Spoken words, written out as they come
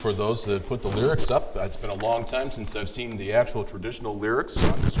For those that put the lyrics up, it's been a long time since I've seen the actual traditional lyrics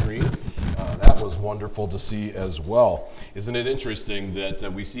on the screen. That was wonderful to see as well. Isn't it interesting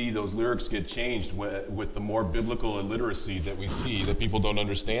that we see those lyrics get changed with the more biblical illiteracy that we see, that people don't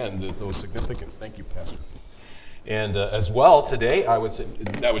understand those significance? Thank you, Pastor. And as well, today, I would say,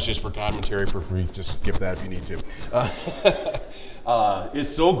 that was just for commentary for free. Just skip that if you need to.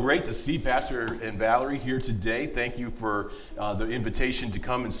 It's so great to see Pastor and Valerie here today. Thank you for the invitation to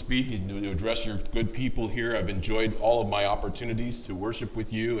come and speak and to address your good people here. I've enjoyed all of my opportunities to worship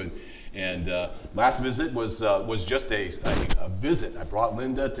with you. And last visit was just a visit. I brought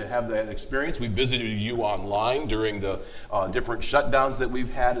Linda to have that experience. We visited you online during the different shutdowns that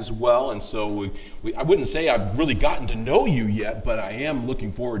we've had as well. And so I wouldn't say I've really gotten to know you yet, but I am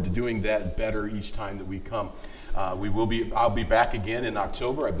looking forward to doing that better each time that we come. I'll be back again in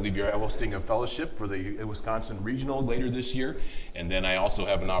October. I believe you're hosting a fellowship for the Wisconsin Regional later this year. And then I also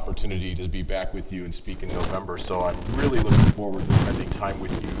have an opportunity to be back with you and speak in November. So I'm really looking forward to spending time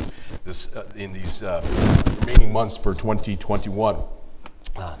with you in these remaining months for 2021.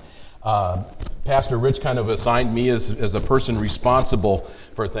 Pastor Rich kind of assigned me as a person responsible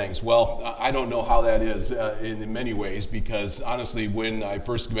for things. Well, I don't know how that is in many ways, because honestly, when I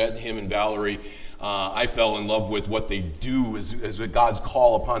first met him and Valerie, I fell in love with what they do as God's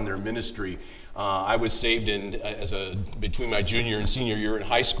call upon their ministry. I was saved between my junior and senior year in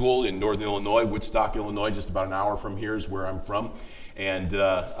high school in northern Illinois, Woodstock, Illinois, just about an hour from here is where I'm from. And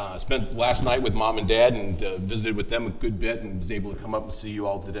spent last night with Mom and Dad and visited with them a good bit and was able to come up and see you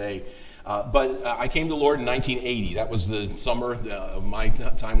all today. But I came to the Lord in 1980. That was the summer of my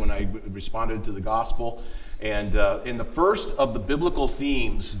time when I responded to the gospel. And in the first of the biblical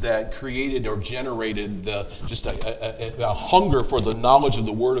themes that created or generated just a hunger for the knowledge of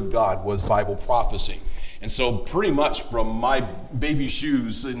the Word of God was Bible prophecy. And so pretty much from my baby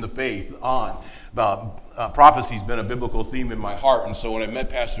shoes in the faith on, prophecy's been a biblical theme in my heart. And so when I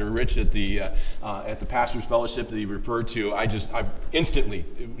met Pastor Rich at the pastor's fellowship that he referred to, I instantly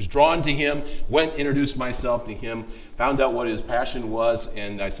was drawn to him, introduced myself to him, found out what his passion was,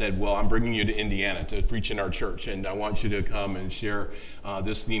 and I said, well, I'm bringing you to Indiana to preach in our church, and I want you to come and share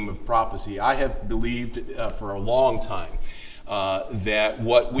this theme of prophecy. I have believed for a long time that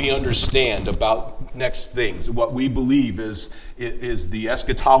what we understand about next things, what we believe is the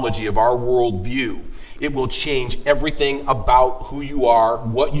eschatology of our worldview. It will change everything about who you are,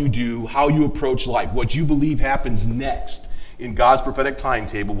 what you do, how you approach life. What you believe happens next in God's prophetic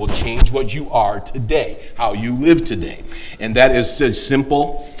timetable will change what you are today, how you live today. And that is a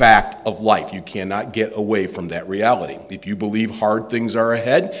simple fact of life. You cannot get away from that reality. If you believe hard things are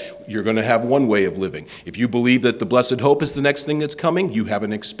ahead, you're going to have one way of living. If you believe that the blessed hope is the next thing that's coming, you have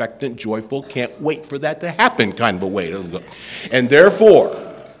an expectant, joyful, can't wait for that to happen kind of a way to live. And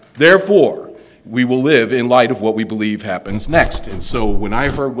therefore, we will live in light of what we believe happens next. And so when I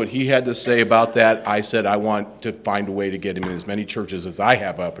heard what he had to say about that, I said I want to find a way to get him in as many churches as I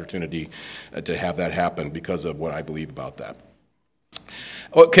have opportunity to have that happen because of what I believe about that.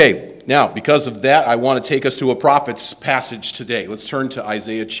 Okay, now because of that, I want to take us to a prophet's passage today. Let's turn to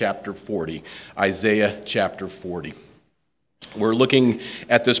Isaiah chapter 40. Isaiah chapter 40. We're looking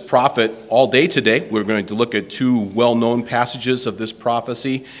at this prophet all day today. We're going to look at two well-known passages of this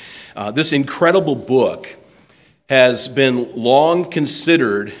prophecy. This incredible book has been long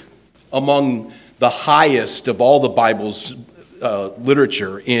considered among the highest of all the Bible's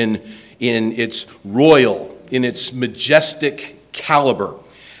literature in its royal, in its majestic caliber.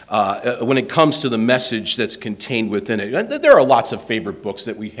 When it comes to the message that's contained within it. There are lots of favorite books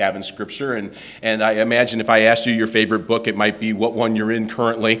that we have in Scripture, and I imagine if I asked you your favorite book, it might be what one you're in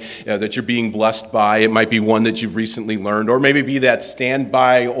currently, that you're being blessed by. It might be one that you've recently learned, or maybe be that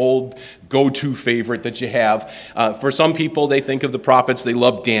standby old go-to favorite that you have. For some people, they think of the prophets, they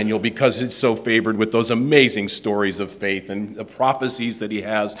love Daniel because it's so favored with those amazing stories of faith and the prophecies that he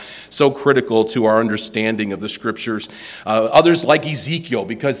has, so critical to our understanding of the Scriptures. Others like Ezekiel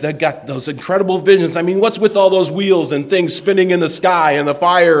because they've got those incredible visions. I mean, what's with all those wheels and things spinning in the sky and the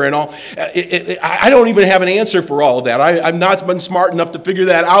fire and all? I don't even have an answer for all of that. I've not been smart enough to figure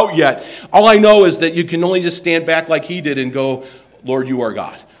that out yet. All I know is that you can only just stand back like he did and go, Lord, you are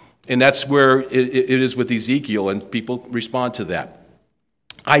God. And that's where it is with Ezekiel, and people respond to that.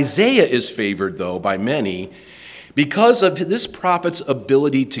 Isaiah is favored, though, by many because of this prophet's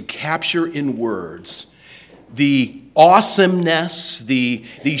ability to capture in words the awesomeness, the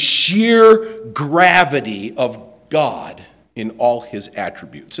sheer gravity of God in all his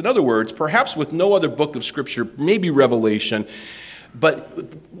attributes. In other words, perhaps with no other book of Scripture, maybe Revelation, But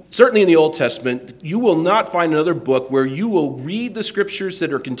certainly in the Old Testament, you will not find another book where you will read the scriptures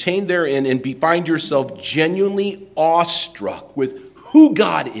that are contained therein and find yourself genuinely awestruck with who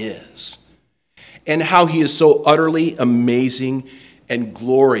God is and how he is so utterly amazing and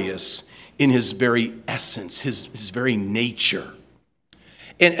glorious in his very essence, his very nature.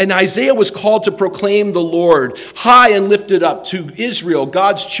 And Isaiah was called to proclaim the Lord high and lifted up to Israel,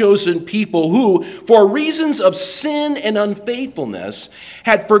 God's chosen people who, for reasons of sin and unfaithfulness,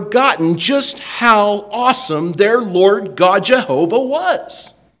 had forgotten just how awesome their Lord God Jehovah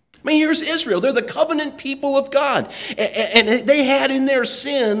was. I mean, here's Israel. They're the covenant people of God. And they had in their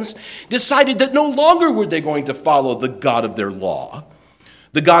sins decided that no longer were they going to follow the God of their law,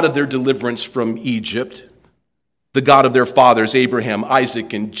 the God of their deliverance from Egypt, the God of their fathers, Abraham,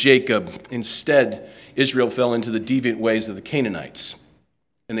 Isaac, and Jacob. Instead, Israel fell into the deviant ways of the Canaanites,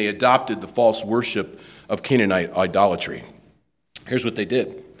 and they adopted the false worship of Canaanite idolatry. Here's what they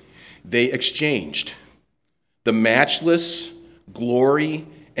did. They exchanged the matchless glory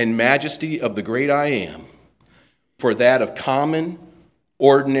and majesty of the great I Am for that of common,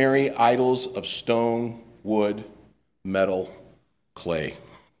 ordinary idols of stone, wood, metal, clay.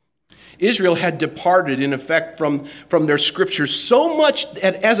 Israel had departed, in effect, from their scriptures so much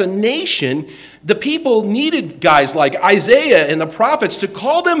that as a nation, the people needed guys like Isaiah and the prophets to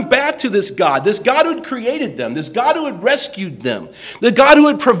call them back to this God who had created them, this God who had rescued them, the God who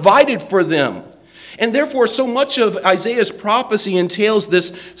had provided for them. And therefore, so much of Isaiah's prophecy entails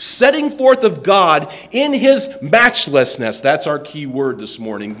this setting forth of God in his matchlessness. That's our key word this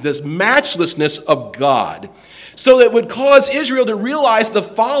morning, this matchlessness of God. So that it would cause Israel to realize the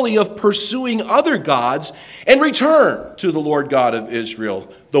folly of pursuing other gods and return to the Lord God of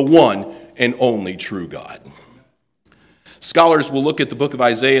Israel, the one and only true God. Scholars will look at the book of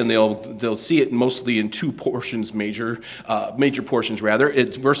Isaiah and they'll see it mostly in two portions, major portions rather.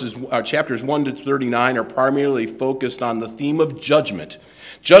 It's chapters 1 to 39 are primarily focused on the theme of judgment.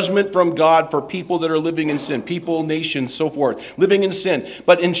 Judgment from God for people that are living in sin, people, nations, so forth, living in sin.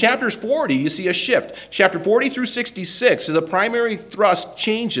 But in chapters 40, you see a shift. Chapter 40 through 66, so the primary thrust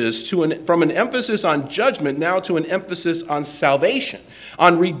changes from an emphasis on judgment now to an emphasis on salvation,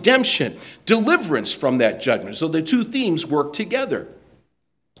 on redemption, deliverance from that judgment. So the two themes work together.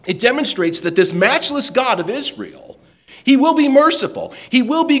 It demonstrates that this matchless God of Israel, he will be merciful. He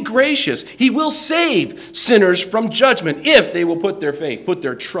will be gracious. He will save sinners from judgment if they will put their faith, put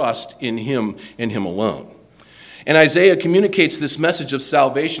their trust in him and him alone. And Isaiah communicates this message of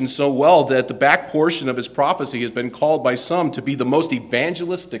salvation so well that the back portion of his prophecy has been called by some to be the most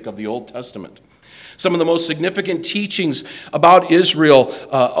evangelistic of the Old Testament. Some of the most significant teachings about Israel,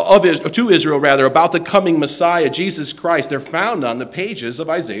 about the coming Messiah, Jesus Christ, they're found on the pages of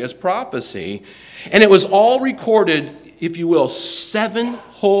Isaiah's prophecy. And it was all recorded, if you will, 7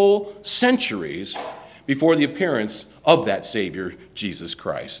 whole centuries before the appearance of that Savior, Jesus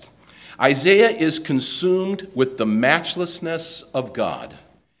Christ. Isaiah is consumed with the matchlessness of God.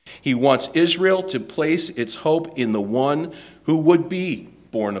 He wants Israel to place its hope in the one who would be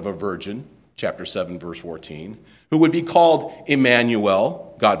born of a virgin, chapter 7, verse 14, who would be called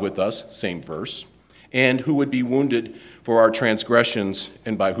Emmanuel, God with us, same verse, and who would be wounded for our transgressions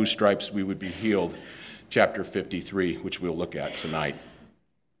and by whose stripes we would be healed, chapter 53, which we'll look at tonight.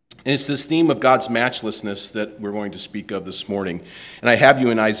 And it's this theme of God's matchlessness that we're going to speak of this morning. And I have you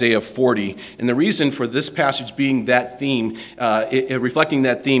in Isaiah 40. And the reason for this passage being that theme, reflecting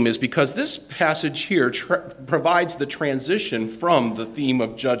that theme, is because this passage here provides the transition from the theme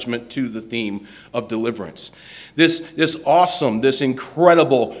of judgment to the theme of deliverance. This awesome, this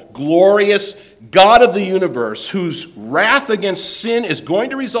incredible, glorious God of the universe, whose wrath against sin is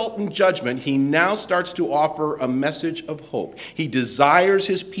going to result in judgment, he now starts to offer a message of hope. He desires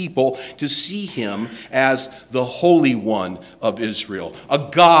his people to see him as the Holy One of Israel, a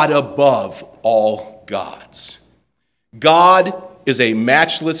God above all gods. God is a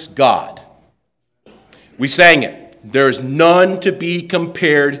matchless God. We sang it. There is none to be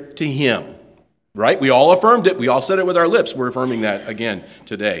compared to him. Right? We all affirmed it. We all said it with our lips. We're affirming that again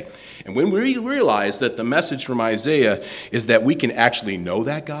today. And when we realize that the message from Isaiah is that we can actually know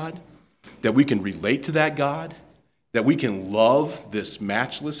that God, that we can relate to that God, that we can love this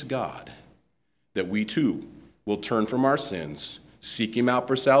matchless God, that we too will turn from our sins, seek him out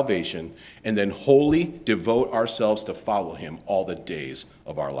for salvation, and then wholly devote ourselves to follow him all the days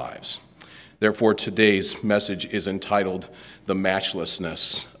of our lives. Therefore, today's message is entitled, The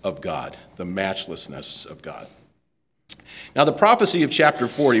Matchlessness of God. The Matchlessness of God. Now, the prophecy of chapter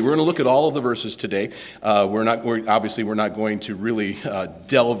 40, we're going to look at all of the verses today. We're not going to really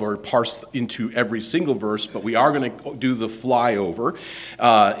delve or parse into every single verse, but we are going to do the flyover.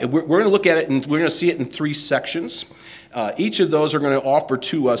 We're going to look at it, and we're going to see it in three sections. Each of those are going to offer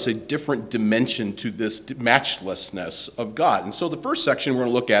to us a different dimension to this matchlessness of God. And so the first section we're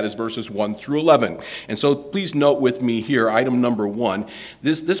going to look at is verses 1 through 11. And so please note with me here, item number 1,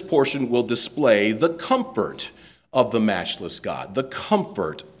 this portion will display the comfort of the matchless God, the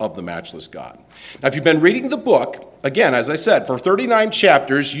comfort of the matchless God. Now, if you've been reading the book, again, as I said, for 39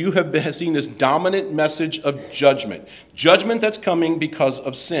 chapters, you have seen this dominant message of judgment that's coming because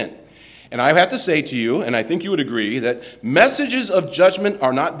of sin. And I have to say to you, and I think you would agree, that messages of judgment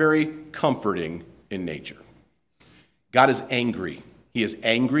are not very comforting in nature. God is angry. He is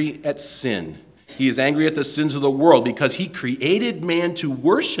angry at sin. He is angry at the sins of the world because he created man to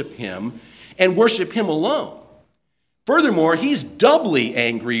worship him and worship him alone. Furthermore, he's doubly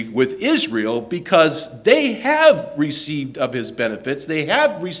angry with Israel because they have received of his benefits. They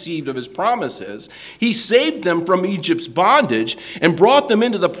have received of his promises. He saved them from Egypt's bondage and brought them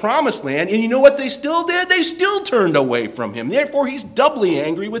into the promised land. And you know what they still did? They still turned away from him. Therefore, he's doubly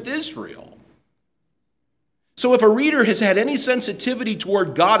angry with Israel. So if a reader has had any sensitivity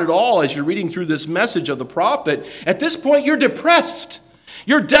toward God at all as you're reading through this message of the prophet, at this point you're depressed.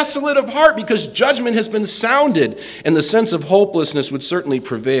 You're desolate of heart because judgment has been sounded, and the sense of hopelessness would certainly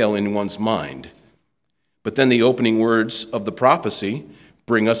prevail in one's mind. But then the opening words of the prophecy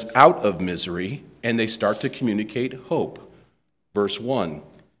bring us out of misery, and they start to communicate hope. Verse 1,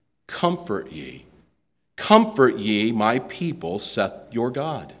 comfort ye, my people, saith your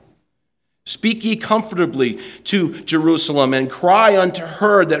God. Speak ye comfortably to Jerusalem, and cry unto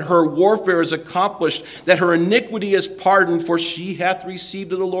her that her warfare is accomplished, that her iniquity is pardoned, for she hath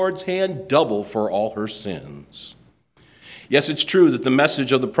received of the Lord's hand double for all her sins. Yes, it's true that the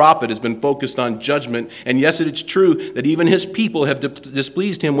message of the prophet has been focused on judgment, and yes, it's true that even his people have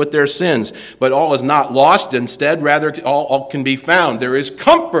displeased him with their sins, but all is not lost. Instead, rather, all can be found. There is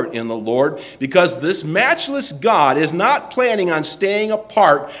comfort in the Lord because this matchless God is not planning on staying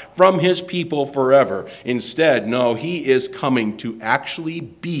apart from his people forever. Instead, no, he is coming to actually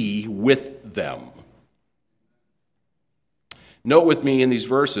be with them. Note with me in these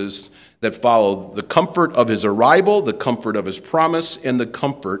verses that follow the comfort of his arrival, the comfort of his promise, and the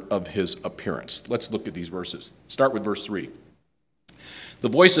comfort of his appearance. Let's look at these verses. Start with verse 3. The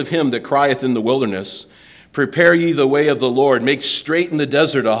voice of him that crieth in the wilderness, prepare ye the way of the Lord, make straight in the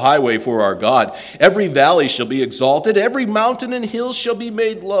desert a highway for our God. Every valley shall be exalted, every mountain and hill shall be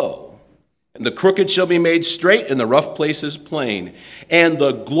made low. And the crooked shall be made straight, and the rough places plain. And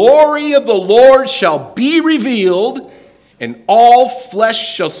the glory of the Lord shall be revealed, and all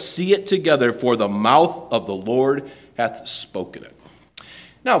flesh shall see it together, for the mouth of the Lord hath spoken it.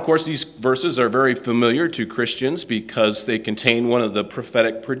 Now, of course, these verses are very familiar to Christians because they contain one of the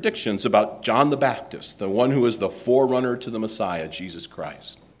prophetic predictions about John the Baptist, the one who is the forerunner to the Messiah, Jesus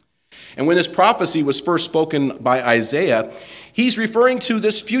Christ. And when this prophecy was first spoken by Isaiah, he's referring to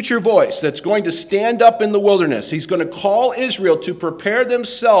this future voice that's going to stand up in the wilderness. He's going to call Israel to prepare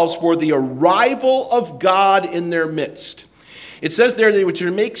themselves for the arrival of God in their midst. It says there they were to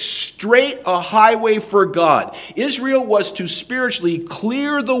make straight a highway for God. Israel was to spiritually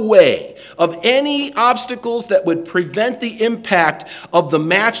clear the way of any obstacles that would prevent the impact of the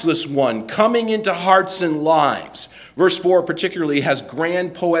matchless one coming into hearts and lives. Verse 4 particularly has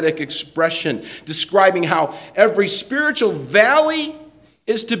grand poetic expression describing how every spiritual valley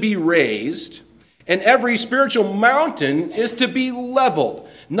is to be raised and every spiritual mountain is to be leveled.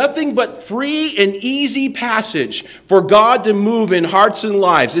 Nothing but free and easy passage for God to move in hearts and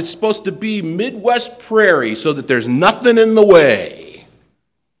lives. It's supposed to be Midwest prairie so that there's nothing in the way.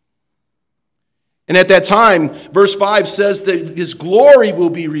 And at that time, verse 5 says that his glory will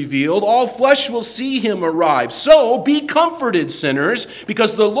be revealed. All flesh will see him arrive. So be comforted, sinners,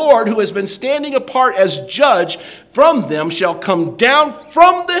 because the Lord, who has been standing apart as judge from them, shall come down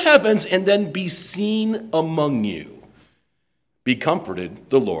from the heavens and then be seen among you. Be comforted,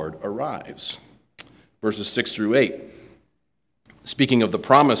 the Lord arrives. Verses 6 through 8. Speaking of the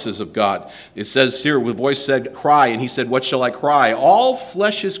promises of God, it says here, the voice said, cry, and he said, what shall I cry? All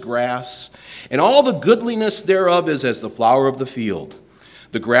flesh is grass, and all the goodliness thereof is as the flower of the field.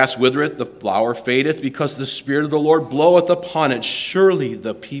 The grass withereth, the flower fadeth, because the Spirit of the Lord bloweth upon it. Surely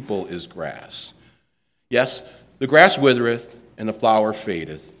the people is grass. Yes, the grass withereth, and the flower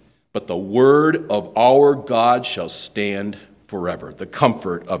fadeth, but the word of our God shall stand forever, the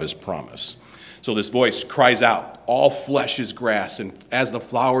comfort of his promise. So this voice cries out, all flesh is grass, and as the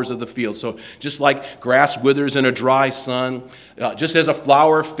flowers of the field. So just like grass withers in a dry sun, just as a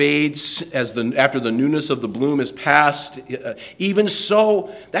flower fades after the newness of the bloom is past, even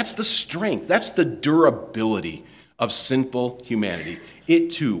so, that's the strength, that's the durability of sinful humanity. It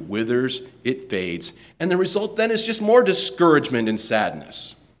too withers, it fades, and the result then is just more discouragement and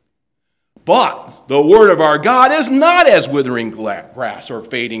sadness. But the word of our God is not as withering grass or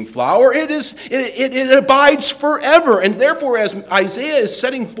fading flower. It abides forever. And therefore, as Isaiah is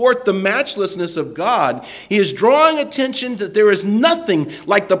setting forth the matchlessness of God, he is drawing attention that there is nothing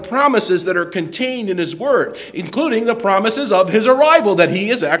like the promises that are contained in his word, including the promises of his arrival, that he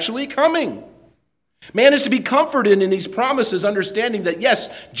is actually coming. Man is to be comforted in these promises, understanding that,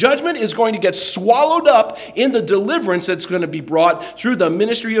 yes, judgment is going to get swallowed up in the deliverance that's going to be brought through the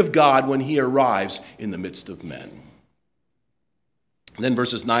ministry of God when he arrives in the midst of men. Then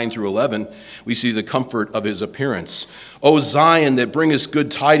verses 9 through 11, we see the comfort of his appearance. O Zion, that bringest good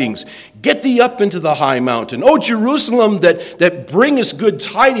tidings, get thee up into the high mountain. O Jerusalem, that bringest good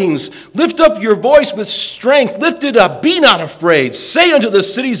tidings, lift up your voice with strength. Lift it up, be not afraid. Say unto the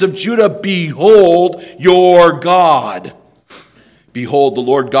cities of Judah, behold your God. Behold, the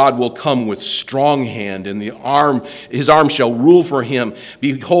Lord God will come with strong hand, and his arm shall rule for him.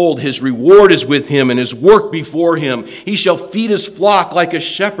 Behold, his reward is with him, and his work before him. He shall feed his flock like a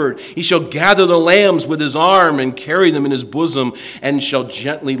shepherd. He shall gather the lambs with his arm, and carry them in his bosom, and shall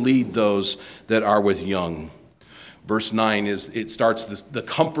gently lead those that are with young. Verse 9 it starts the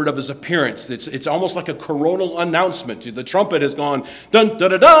comfort of his appearance. It's almost like a coronal announcement. The trumpet has gone dun da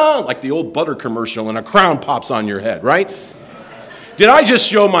da da, like the old butter commercial, and a crown pops on your head, right? Did I just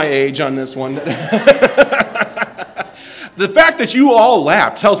show my age on this one? The fact that you all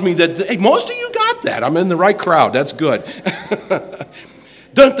laughed tells me that, hey, most of you got that. I'm in the right crowd. That's good.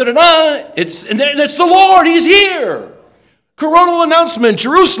 Dun, dun, dun, dun. It's the Lord. He's here. Coronal announcement.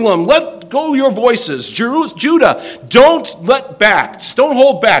 Jerusalem, let go your voices. Judah, don't let back. Don't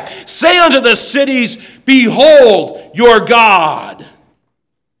hold back. Say unto the cities, behold your God.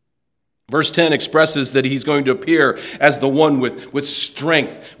 Verse 10 expresses that he's going to appear as the one with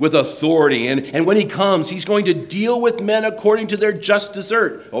strength, with authority. And when he comes, he's going to deal with men according to their just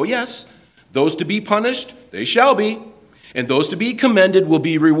desert. Oh yes, those to be punished, they shall be. And those to be commended will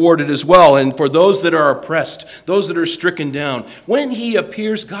be rewarded as well. And for those that are oppressed, those that are stricken down, when he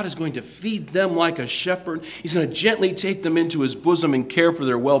appears, God is going to feed them like a shepherd. He's going to gently take them into his bosom and care for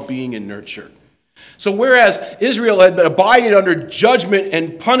their well-being and nurture. So whereas Israel had abided under judgment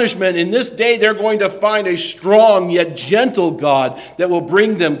and punishment, in this day they're going to find a strong yet gentle God that will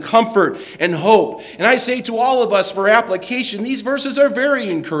bring them comfort and hope. And I say to all of us for application, these verses are very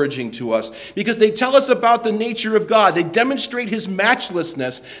encouraging to us because they tell us about the nature of God. They demonstrate his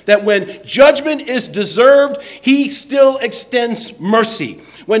matchlessness, that when judgment is deserved, he still extends mercy.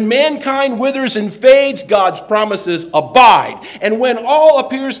 When mankind withers and fades, God's promises abide. And when all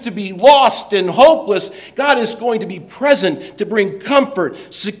appears to be lost and hopeless, God is going to be present to bring comfort,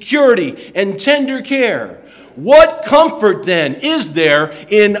 security, and tender care. What comfort then is there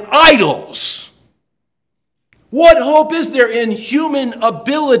in idols? What hope is there in human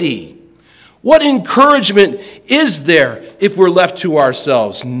ability? What encouragement is there if we're left to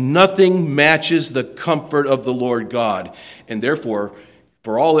ourselves? Nothing matches the comfort of the Lord God. And therefore,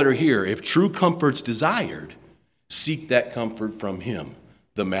 for all that are here, if true comfort's desired, seek that comfort from him,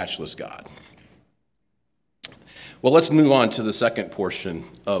 the matchless God. Well, let's move on to the second portion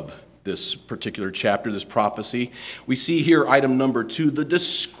of this particular chapter, this prophecy. We see here item number 2, the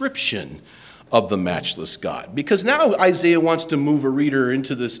description of the matchless God. Because now Isaiah wants to move a reader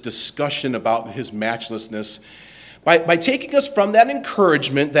into this discussion about his matchlessness by taking us from that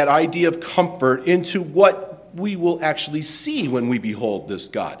encouragement, that idea of comfort, into what we will actually see when we behold this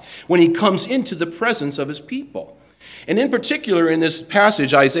God, when he comes into the presence of his people. And in particular, in this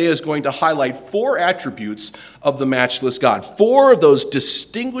passage, Isaiah is going to highlight 4 attributes of the matchless God, 4 of those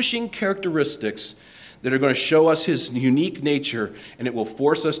distinguishing characteristics that are going to show us his unique nature, and it will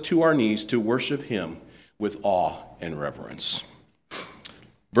force us to our knees to worship him with awe and reverence.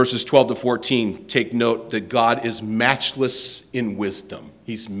 Verses 12 to 14 take note that God is matchless in wisdom.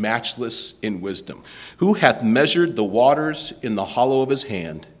 He's matchless in wisdom. Who hath measured the waters in the hollow of his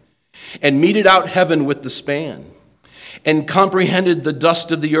hand, and meted out heaven with the span, and comprehended the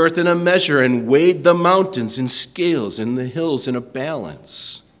dust of the earth in a measure, and weighed the mountains in scales, and the hills in a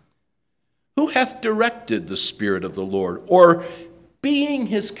balance? Who hath directed the Spirit of the Lord, or being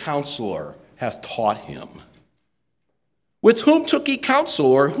his counselor hath taught him? With whom took he counsel,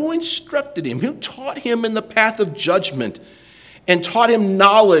 or who instructed him? Who taught him in the path of judgment, and taught him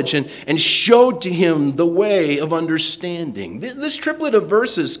knowledge and showed to him the way of understanding. This triplet of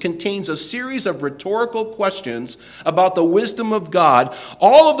verses contains a series of rhetorical questions about the wisdom of God,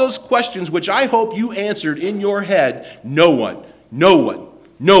 all of those questions which I hope you answered in your head. No one, no one,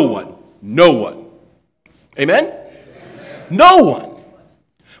 no one, no one. Amen? Amen. No one.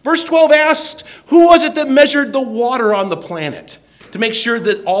 Verse 12 asks, who was it that measured the water on the planet to make sure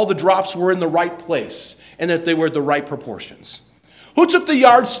that all the drops were in the right place and that they were the right proportions? Who took the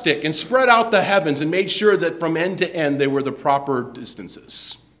yardstick and spread out the heavens and made sure that from end to end they were the proper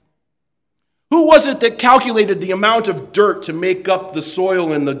distances? Who was it that calculated the amount of dirt to make up the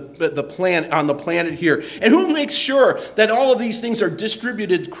soil in the planet on the planet here? And who makes sure that all of these things are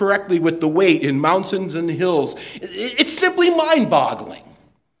distributed correctly with the weight in mountains and hills? It's simply mind-boggling.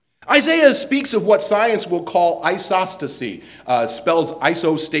 Isaiah speaks of what science will call isostasy, spells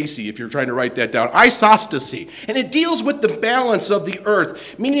isostasy if you're trying to write that down, isostasy. And it deals with the balance of the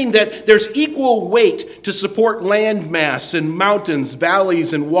earth, meaning that there's equal weight to support land mass and mountains,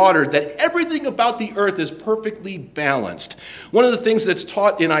 valleys, and water, that everything about the earth is perfectly balanced. One of the things that's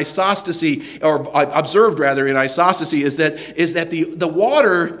taught in isostasy, or observed rather in isostasy, is that the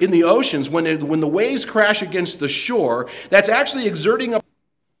water in the oceans, when the waves crash against the shore, that's actually exerting a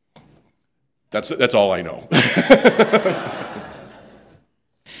That's all I know.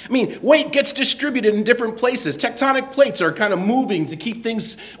 I mean, weight gets distributed in different places. Tectonic plates are kind of moving to keep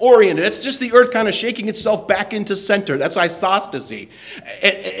things oriented. It's just the earth kind of shaking itself back into center. That's isostasy.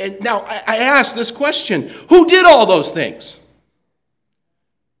 And now I ask this question, who did all those things?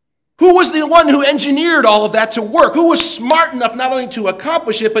 Who was the one who engineered all of that to work? Who was smart enough not only to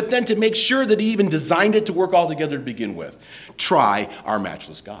accomplish it, but then to make sure that he even designed it to work all together to begin with? Try our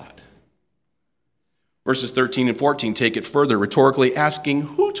matchless God. Verses 13 and 14 take it further, rhetorically asking,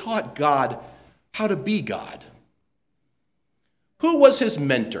 who taught God how to be God? Who was his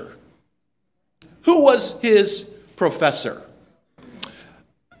mentor? Who was his professor?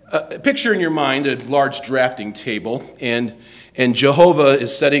 Picture in your mind a large drafting table, and Jehovah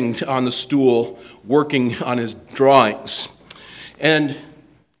is sitting on the stool working on his drawings. And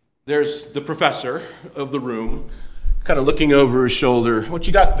there's the professor of the room, kind of looking over his shoulder. What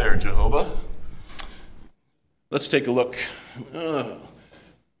you got there, Jehovah? Let's take a look.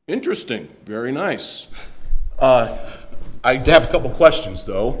 Interesting. Very nice. I have a couple questions,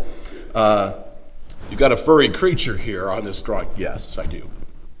 though. You got a furry creature here on this drawing. Yes, I do.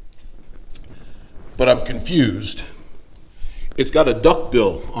 But I'm confused. It's got a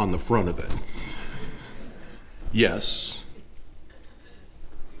duckbill on the front of it. Yes.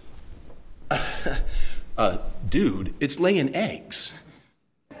 Dude, it's laying eggs.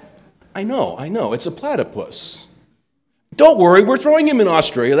 I know. It's a platypus. Don't worry, we're throwing him in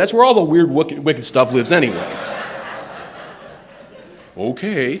Australia. That's where all the weird, wicked stuff lives anyway.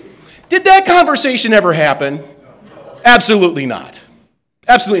 Okay. Did that conversation ever happen? Absolutely not.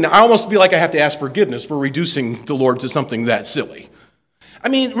 Absolutely not. I almost feel like I have to ask forgiveness for reducing the Lord to something that silly. I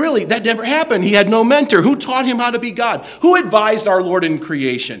mean, really, that never happened. He had no mentor. Who taught him how to be God? Who advised our Lord in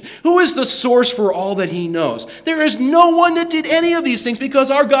creation? Who is the source for all that he knows? There is no one that did any of these things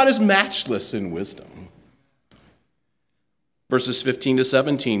because our God is matchless in wisdom. Verses 15 to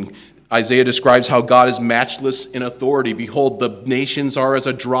 17, Isaiah describes how God is matchless in authority. Behold, the nations are as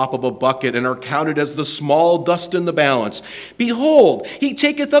a drop of a bucket and are counted as the small dust in the balance. Behold, he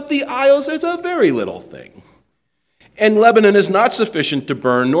taketh up the isles as a very little thing. And Lebanon is not sufficient to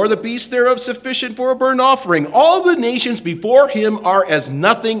burn, nor the beasts thereof sufficient for a burnt offering. All the nations before him are as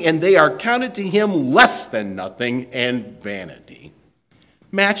nothing, and they are counted to him less than nothing and vanity.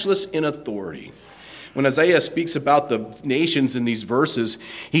 Matchless in authority. When Isaiah speaks about the nations in these verses,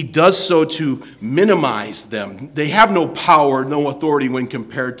 he does so to minimize them. They have no power, no authority when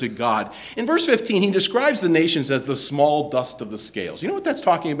compared to God. In verse 15, he describes the nations as the small dust of the scales. You know what that's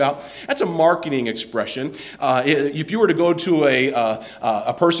talking about? That's a marketing expression. If you were to go to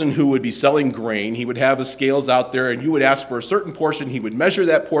a person who would be selling grain, he would have the scales out there, and you would ask for a certain portion. He would measure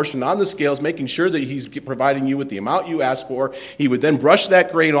that portion on the scales, making sure that he's providing you with the amount you asked for. He would then brush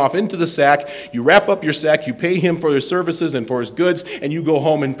that grain off into the sack. You wrap up your sack, you pay him for his services and for his goods, and you go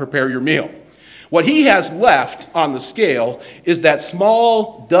home and prepare your meal. What he has left on the scale is that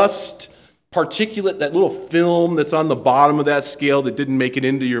small dust particulate, that little film that's on the bottom of that scale that didn't make it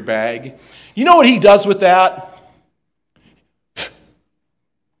into your bag. You know what he does with that?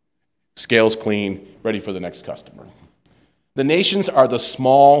 Scale's clean, ready for the next customer. The nations are the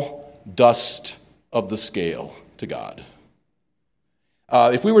small dust of the scale to God.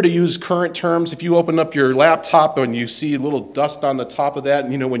 If we were to use current terms, if you open up your laptop and you see a little dust on the top of that,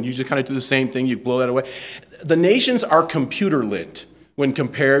 and when you just kind of do the same thing, you blow that away. The nations are computer lint when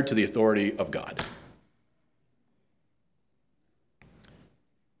compared to the authority of God.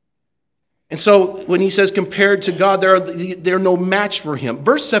 And so when he says compared to God, they're no match for him.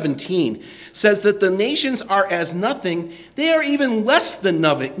 Verse 17 says that the nations are as nothing. They are even less than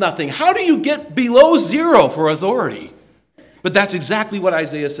nothing. How do you get below zero for authority? But that's exactly what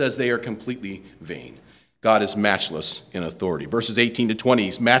Isaiah says. They are completely vain. God is matchless in authority. Verses 18 to 20,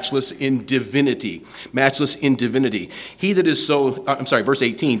 he's matchless in divinity. Matchless in divinity. Verse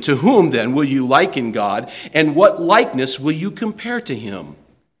 18, to whom then will you liken God, and what likeness will you compare to him?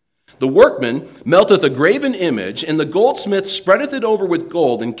 The workman melteth a graven image, and the goldsmith spreadeth it over with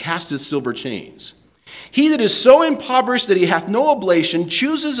gold, and casteth silver chains. He that is so impoverished that he hath no oblation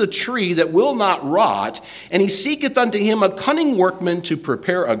chooses a tree that will not rot, and he seeketh unto him a cunning workman to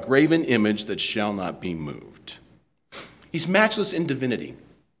prepare a graven image that shall not be moved. He's matchless in divinity.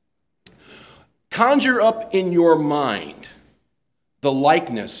 Conjure up in your mind the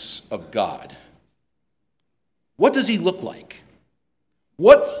likeness of God. What does he look like?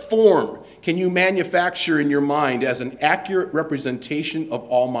 What form can you manufacture in your mind as an accurate representation of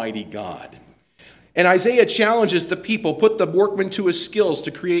Almighty God? And Isaiah challenges the people, put the workman to his skills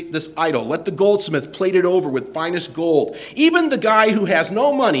to create this idol. Let the goldsmith plate it over with finest gold. Even the guy who has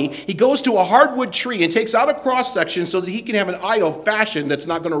no money, he goes to a hardwood tree and takes out a cross section so that he can have an idol fashioned that's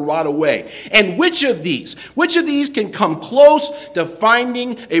not going to rot away. And which of these can come close to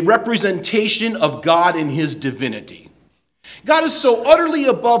finding a representation of God in his divinity? God is so utterly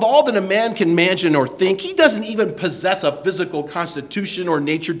above all that a man can imagine or think. He doesn't even possess a physical constitution or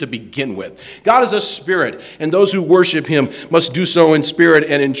nature to begin with. God is a spirit, and those who worship him must do so in spirit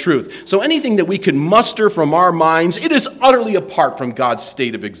and in truth. So anything that we can muster from our minds, it is utterly apart from God's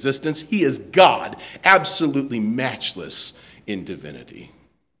state of existence. He is God, absolutely matchless in divinity.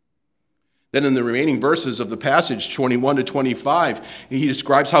 Then in the remaining verses of the passage, 21 to 25, he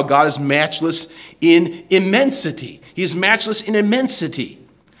describes how God is matchless in immensity. He is matchless in immensity.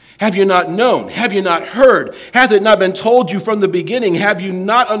 Have you not known? Have you not heard? Hath it not been told you from the beginning? Have you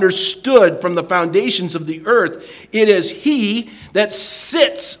not understood from the foundations of the earth? It is he that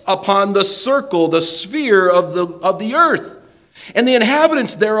sits upon the circle, the sphere of the earth. And the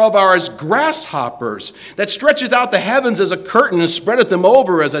inhabitants thereof are as grasshoppers, that stretcheth out the heavens as a curtain, and spreadeth them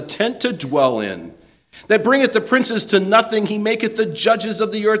over as a tent to dwell in. That bringeth the princes to nothing, he maketh the judges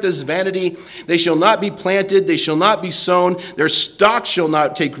of the earth as vanity. They shall not be planted, they shall not be sown, their stock shall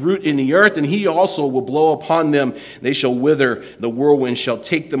not take root in the earth, and he also will blow upon them. They shall wither, the whirlwind shall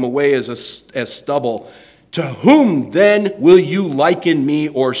take them away as stubble. To whom then will you liken me,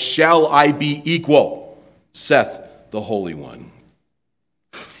 or shall I be equal? Saith the Holy One.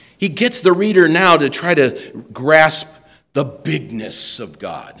 He gets the reader now to try to grasp the bigness of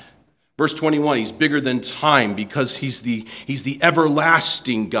God. Verse 21, he's bigger than time because he's the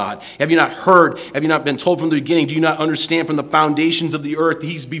everlasting God. Have you not heard? Have you not been told from the beginning? Do you not understand from the foundations of the earth?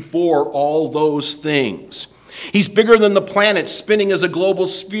 He's before all those things. He's bigger than the planet spinning as a global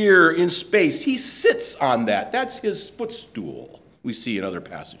sphere in space. He sits on that. That's his footstool, we see in other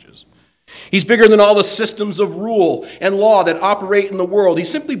passages. He's bigger than all the systems of rule and law that operate in the world. He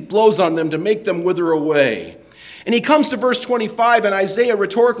simply blows on them to make them wither away. And he comes to verse 25, and Isaiah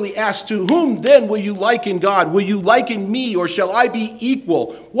rhetorically asks, to whom then will you liken God? Will you liken me, or shall I be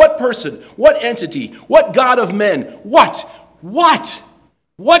equal? What person? What entity? What God of men? What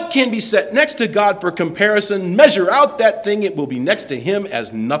can be set next to God for comparison? Measure out that thing, it will be next to him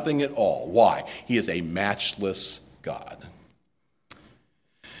as nothing at all. Why? He is a matchless God.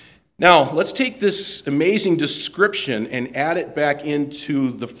 Now, let's take this amazing description and add it back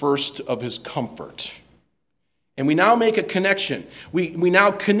into the first of his comfort. And we now make a connection. We now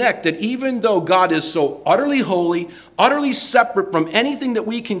connect that even though God is so utterly holy, utterly separate from anything that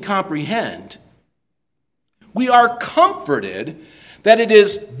we can comprehend, we are comforted that it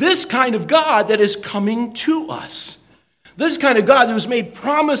is this kind of God that is coming to us. This kind of God who has made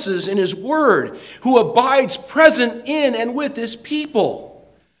promises in his word, who abides present in and with his people.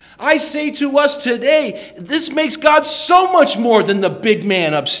 I say to us today, this makes God so much more than the big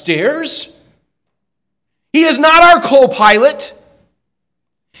man upstairs. He is not our co-pilot.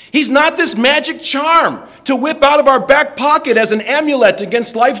 He's not this magic charm to whip out of our back pocket as an amulet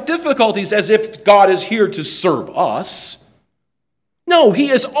against life's difficulties, as if God is here to serve us. No, he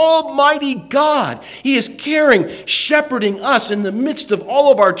is Almighty God. He is caring, shepherding us in the midst of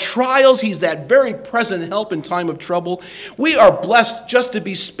all of our trials. He's that very present help in time of trouble. We are blessed just to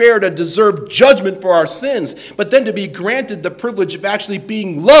be spared a deserved judgment for our sins, but then to be granted the privilege of actually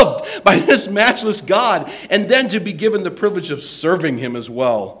being loved by this matchless God, and then to be given the privilege of serving him as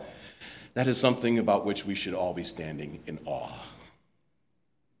well. that is something about which we should all be standing in awe.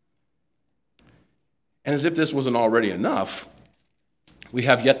 And as if this wasn't already enough, we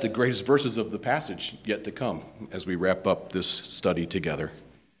have yet the greatest verses of the passage yet to come as we wrap up this study together.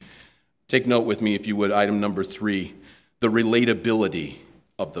 Take note with me, if you would, item number 3, the relatability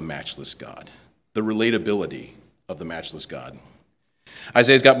of the matchless God. The relatability of the matchless God.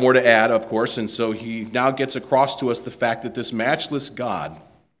 Isaiah's got more to add, of course, and so he now gets across to us the fact that this matchless God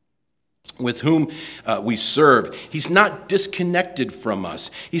with whom we serve, he's not disconnected from us.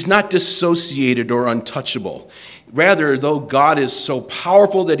 He's not dissociated or untouchable. Rather, though God is so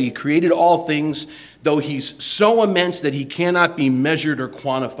powerful that he created all things, though he's so immense that he cannot be measured or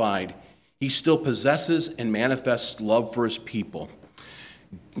quantified, he still possesses and manifests love for his people.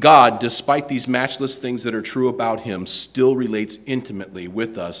 God, despite these matchless things that are true about him, still relates intimately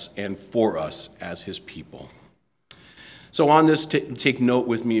with us and for us as his people. So on this, take note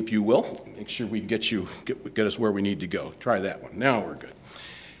with me, if you will. Make sure we get us where we need to go. Try that one. Now we're good.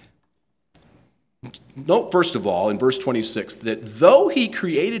 Note, first of all, in verse 26, that though he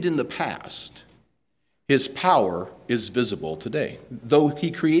created in the past, his power is visible today. Though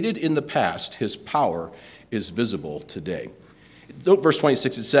he created in the past, his power is visible today. Note verse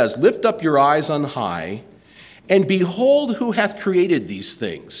 26, it says, "Lift up your eyes on high, and behold who hath created these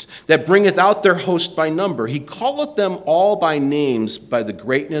things, that bringeth out their host by number. He calleth them all by names by the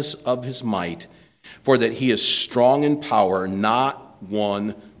greatness of his might, for that he is strong in power, not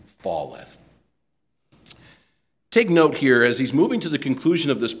one falleth." Take note here as he's moving to the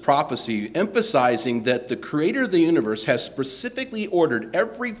conclusion of this prophecy, emphasizing that the creator of the universe has specifically ordered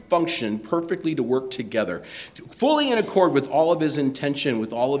every function perfectly to work together, fully in accord with all of his intention,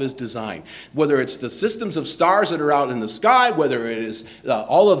 with all of his design. Whether it's the systems of stars that are out in the sky, whether it is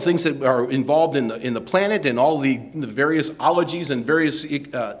all of the things that are involved in the planet and all the various ologies and various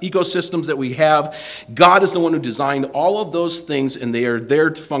ecosystems that we have, God is the one who designed all of those things, and they are there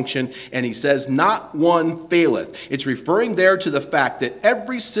to function. And he says, "Not one faileth." It's referring there to the fact that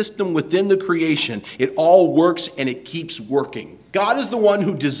every system within the creation, it all works and it keeps working. God is the one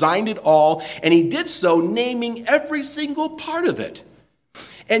who designed it all, and he did so naming every single part of it.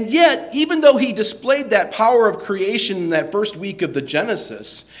 And yet, even though he displayed that power of creation in that first week of the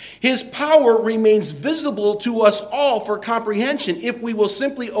Genesis, his power remains visible to us all for comprehension if we will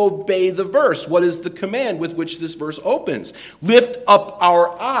simply obey the verse. What is the command with which this verse opens? Lift up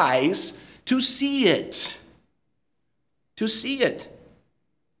our eyes to see it. To see it.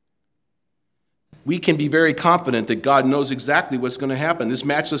 We can be very confident that God knows exactly what's going to happen. This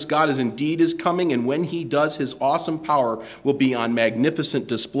matchless God is coming, and when he does, his awesome power will be on magnificent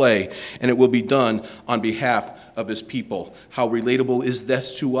display, and it will be done on behalf of his people. How relatable is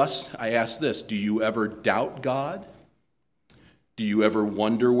this to us? I ask this: do you ever doubt God? Do you ever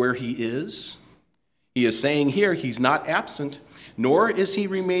wonder where he is? He is saying here he's not absent, nor is he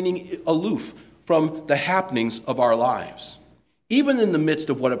remaining aloof from the happenings of our lives. Even in the midst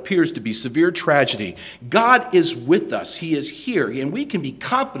of what appears to be severe tragedy, God is with us. He is here, and we can be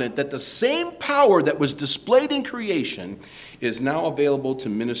confident that the same power that was displayed in creation is now available to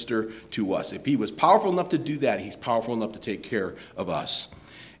minister to us. If he was powerful enough to do that, he's powerful enough to take care of us.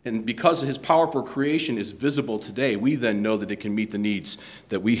 And because his power for creation is visible today, we then know that it can meet the needs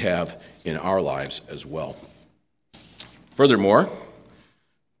that we have in our lives as well. Furthermore,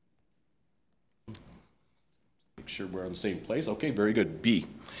 make sure we're on the same place. Okay, very good. B.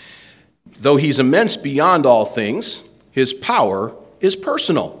 Though he's immense beyond all things, his power is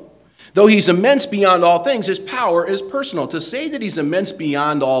personal. Though he's immense beyond all things, his power is personal. To say that he's immense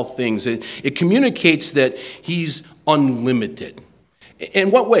beyond all things, it communicates that he's unlimited.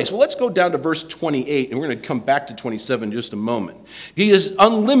 In what ways? Well, let's go down to verse 28, and we're going to come back to 27 in just a moment. He is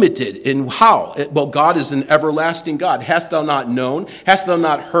unlimited in how? Well, God is an everlasting God. Hast thou not known? Hast thou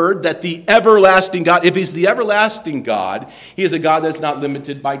not heard that the everlasting God, if he's the everlasting God, he is a God that's not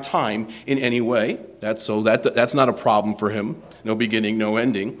limited by time in any way. That's not a problem for him. No beginning, no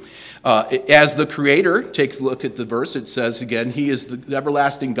ending. As the creator, take a look at the verse. It says again, he is the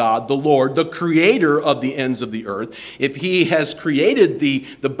everlasting God, the Lord, the creator of the ends of the earth. If he has created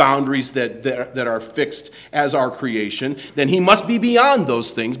the boundaries that are fixed as our creation, then he must be beyond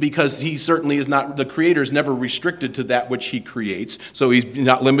those things, because he certainly is not, the creator is never restricted to that which he creates. So he's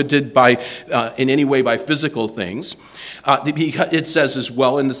not limited by in any way by physical things. It says as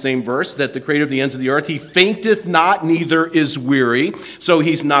well in the same verse that the creator of the ends of the earth, he fainteth not, neither is weary. weary, so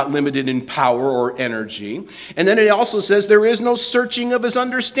he's not limited in power or energy. And then it also says there is no searching of his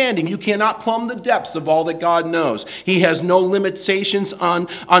understanding. You cannot plumb the depths of all that God knows. He has no limitations on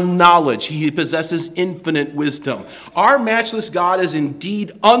knowledge. He possesses infinite wisdom. Our matchless God is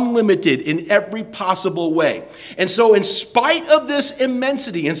indeed unlimited in every possible way. And so in spite of this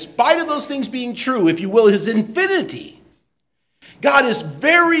immensity, in spite of those things being true, if you will, his infinity, God is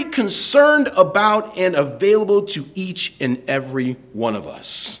very concerned about and available to each and every one of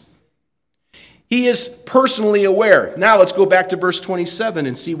us. He is personally aware. Now let's go back to verse 27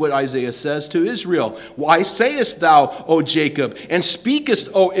 and see what Isaiah says to Israel. Why sayest thou, O Jacob, and speakest,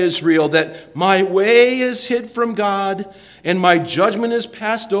 O Israel, that my way is hid from God, and my judgment is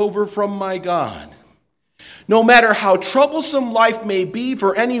passed over from my God? No matter how troublesome life may be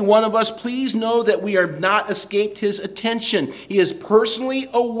for any one of us, please know that we are not escaped his attention. He is personally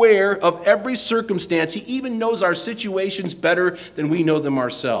aware of every circumstance. He even knows our situations better than we know them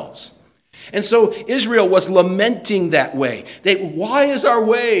ourselves. And so Israel was lamenting that way. Why is our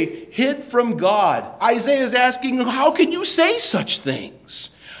way hid from God? Isaiah is asking, how can you say such things?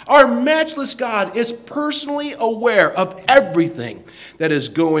 Our matchless God is personally aware of everything that is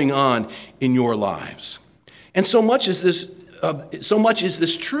going on in your lives. And so much is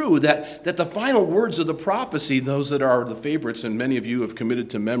this true that the final words of the prophecy, those that are the favorites and many of you have committed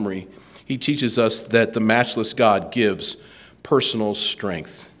to memory, he teaches us that the matchless God gives personal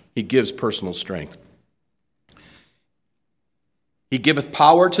strength. He gives personal strength. He giveth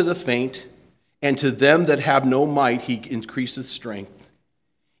power to the faint, and to them that have no might he increaseth strength.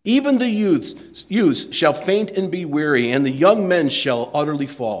 Even the youths shall faint and be weary, and the young men shall utterly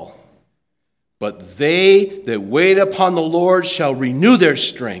fall. But they that wait upon the Lord shall renew their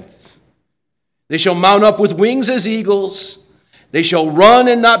strength. They shall mount up with wings as eagles. They shall run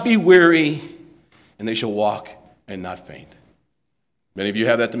and not be weary, and they shall walk and not faint. Many of you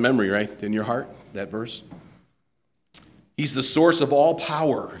have that to memory, right? In your heart, that verse. He's the source of all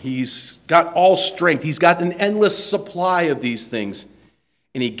power. He's got all strength. He's got an endless supply of these things.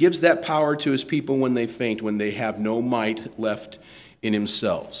 And he gives that power to his people when they faint, when they have no might left in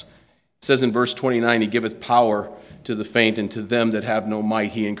themselves. It says in verse 29, he giveth power to the faint, and to them that have no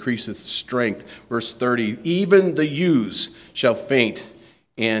might he increaseth strength. Verse 30, even the youths shall faint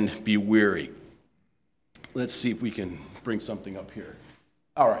and be weary. Let's see if we can bring something up here.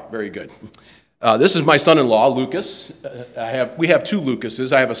 All right, very good. This is my son-in-law, Lucas. We have two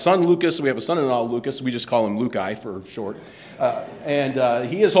Lucases. I have a son, Lucas. We have a son-in-law, Lucas. We just call him Luke-I for short. And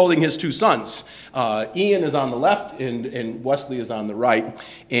he is holding his two sons. Ian is on the left, and Wesley is on the right.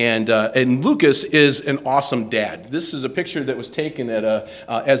 And Lucas is an awesome dad. This is a picture that was taken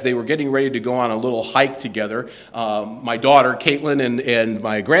as they were getting ready to go on a little hike together. My daughter, Caitlin, and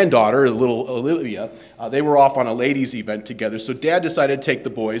my granddaughter, little Olivia, they were off on a ladies' event together. So Dad decided to take the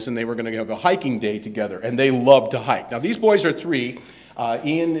boys, and they were going to have a hiking day together, and they love to hike. Now, these boys are 3.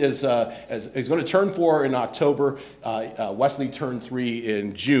 Ian is going to turn 4 in October. Wesley turned 3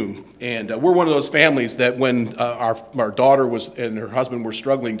 in June. And we're one of those families that when our daughter and her husband were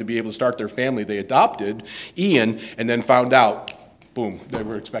struggling to be able to start their family, they adopted Ian and then found out, boom, they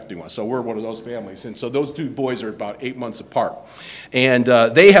were expecting one. So we're one of those families. And so those 2 boys are about 8 months apart. And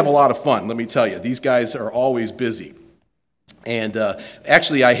they have a lot of fun, let me tell you. These guys are always busy. And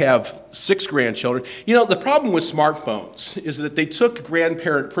actually, I have 6 grandchildren. You know, the problem with smartphones is that they took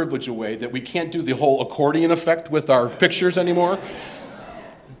grandparent privilege away, that we can't do the whole accordion effect with our pictures anymore.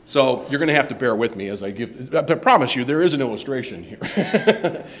 So you're going to have to bear with me as I promise you, there is an illustration here.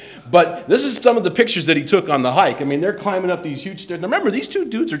 But this is some of the pictures that he took on the hike. I mean, they're climbing up these huge stairs. Now remember, these 2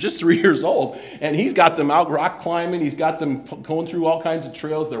 dudes are just 3 years old, and he's got them out rock climbing. He's got them going through all kinds of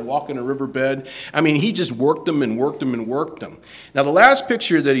trails. They're walking a riverbed. I mean, he just worked them and worked them and worked them. Now, the last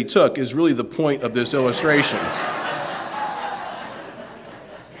picture that he took is really the point of this illustration.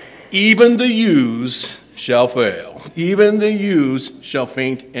 Even the youths shall fail. Even the youths shall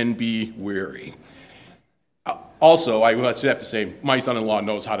faint and be weary. Also, I would have to say, my son-in-law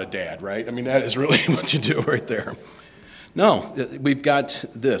knows how to dad, right? I mean, that is really what you do right there. No, we've got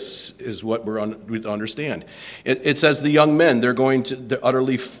this is what we understand. It says the young men, they're going to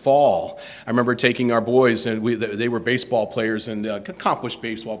utterly fall. I remember taking our boys, and they were baseball players and accomplished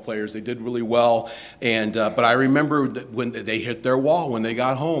baseball players. They did really well, but I remember when they hit their wall when they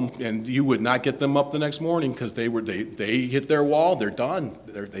got home, and you would not get them up the next morning because they hit their wall. They're done.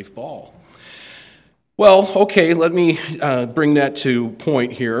 They fall. Well, okay, let me bring that to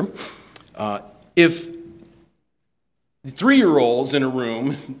point here. If 3-year-olds in a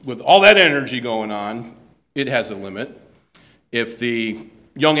room with all that energy going on, it has a limit. If the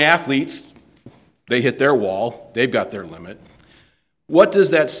young athletes, they hit their wall, they've got their limit. What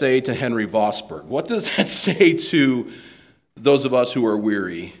does that say to Henry Vosburgh? What does that say to those of us who are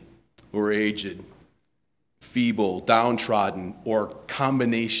weary, who are aged, feeble, downtrodden, or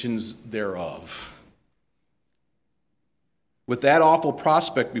combinations thereof? With that awful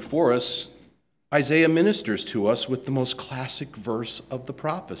prospect before us, Isaiah ministers to us with the most classic verse of the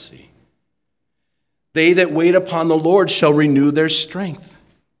prophecy. They that wait upon the Lord shall renew their strength.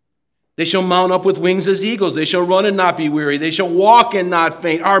 They shall mount up with wings as eagles. They shall run and not be weary. They shall walk and not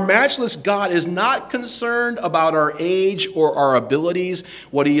faint. Our matchless God is not concerned about our age or our abilities.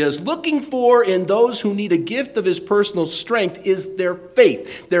 What he is looking for in those who need a gift of his personal strength is their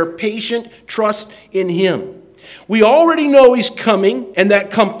faith, their patient trust in him. We already know he's coming, and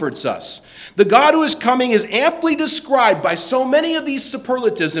that comforts us. The God who is coming is amply described by so many of these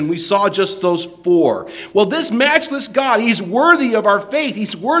superlatives, and we saw just those 4. Well, this matchless God, he's worthy of our faith.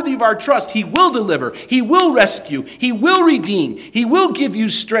 He's worthy of our trust. He will deliver. He will rescue. He will redeem. He will give you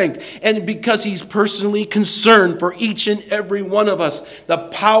strength. And because he's personally concerned for each and every one of us, the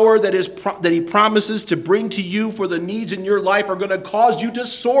power that he promises to bring to you for the needs in your life are going to cause you to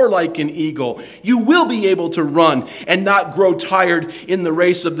soar like an eagle. You will be able to run and not grow tired in the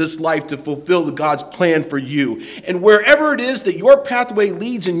race of this life to fulfill God's plan for you. And wherever it is that your pathway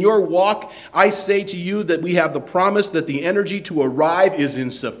leads in your walk, I say to you that we have the promise that the energy to arrive is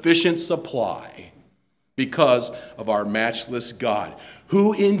in sufficient supply because of our matchless God,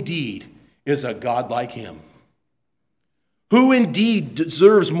 who indeed is a God like him, who indeed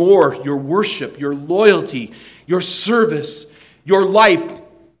deserves more your worship, your loyalty, your service, your life,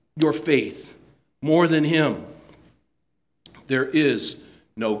 your faith, more than him. There is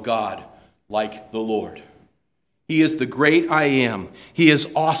no God like the Lord. He is the great I am. He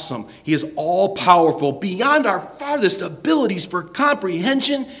is awesome. He is all-powerful, beyond our farthest abilities for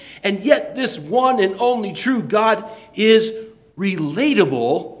comprehension, and yet this one and only true God is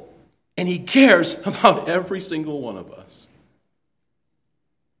relatable, and he cares about every single one of us.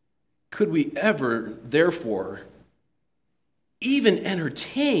 Could we ever, therefore, even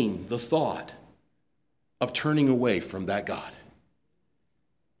entertain the thought of turning away from that God?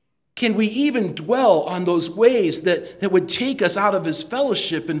 Can we even dwell on those ways that would take us out of his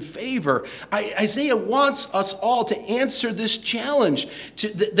fellowship and favor? Isaiah wants us all to answer this challenge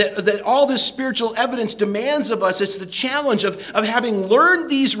that all this spiritual evidence demands of us. It's the challenge of having learned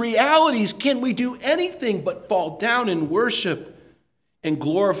these realities. Can we do anything but fall down and worship and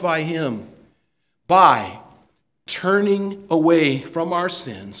glorify him by turning away from our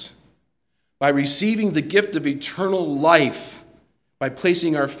sins, by receiving the gift of eternal life, by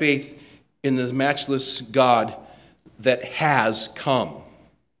placing our faith in the matchless God that has come?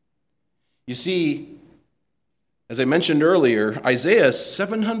 You see, as I mentioned earlier, Isaiah,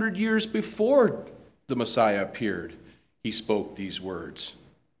 700 years before the Messiah appeared, he spoke these words.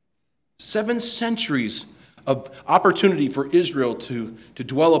 7 centuries of opportunity for Israel to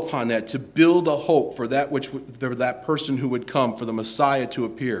dwell upon that, to build a hope for that person who would come, for the Messiah to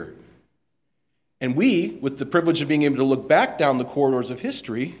appear. And we, with the privilege of being able to look back down the corridors of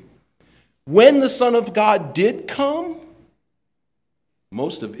history, when the Son of God did come,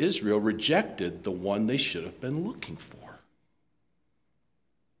 most of Israel rejected the one they should have been looking for.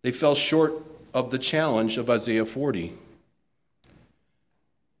 They fell short of the challenge of Isaiah 40.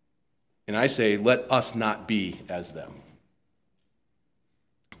 And I say, let us not be as them.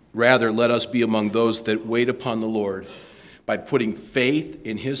 Rather, let us be among those that wait upon the Lord by putting faith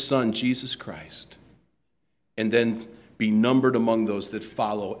in his Son, Jesus Christ, and then be numbered among those that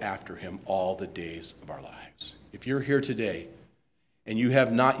follow after him all the days of our lives. If you're here today and you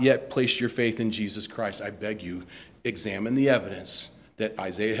have not yet placed your faith in Jesus Christ, I beg you, examine the evidence that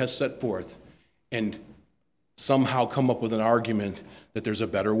Isaiah has set forth and somehow come up with an argument that there's a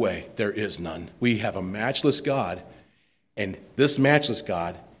better way. There is none. We have a matchless God, and this matchless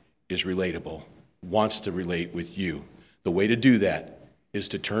God is relatable, wants to relate with you. The way to do that is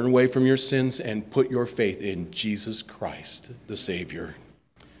to turn away from your sins and put your faith in Jesus Christ, the Savior.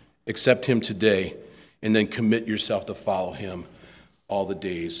 Accept him today, and then commit yourself to follow him all the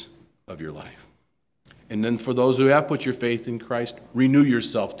days of your life. And then for those who have put your faith in Christ, renew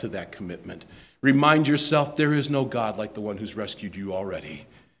yourself to that commitment. Remind yourself there is no God like the one who's rescued you already.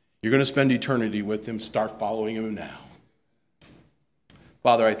 You're going to spend eternity with him. Start following him now.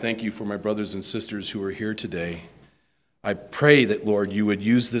 Father, I thank you for my brothers and sisters who are here today. I pray that, Lord, you would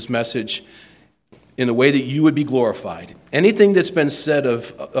use this message in a way that you would be glorified. Anything that's been said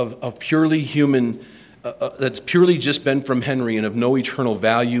of purely human, that's purely just been from Henry and of no eternal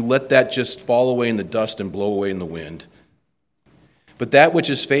value, let that just fall away in the dust and blow away in the wind. But that which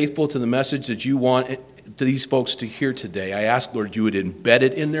is faithful to the message that you want these folks to hear today, I ask, Lord, you would embed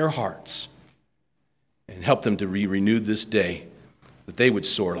it in their hearts and help them to be renewed this day, that they would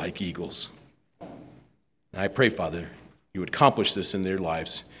soar like eagles. And I pray, Father, you would accomplish this in their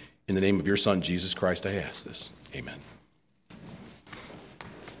lives. In the name of your Son, Jesus Christ, I ask this. Amen.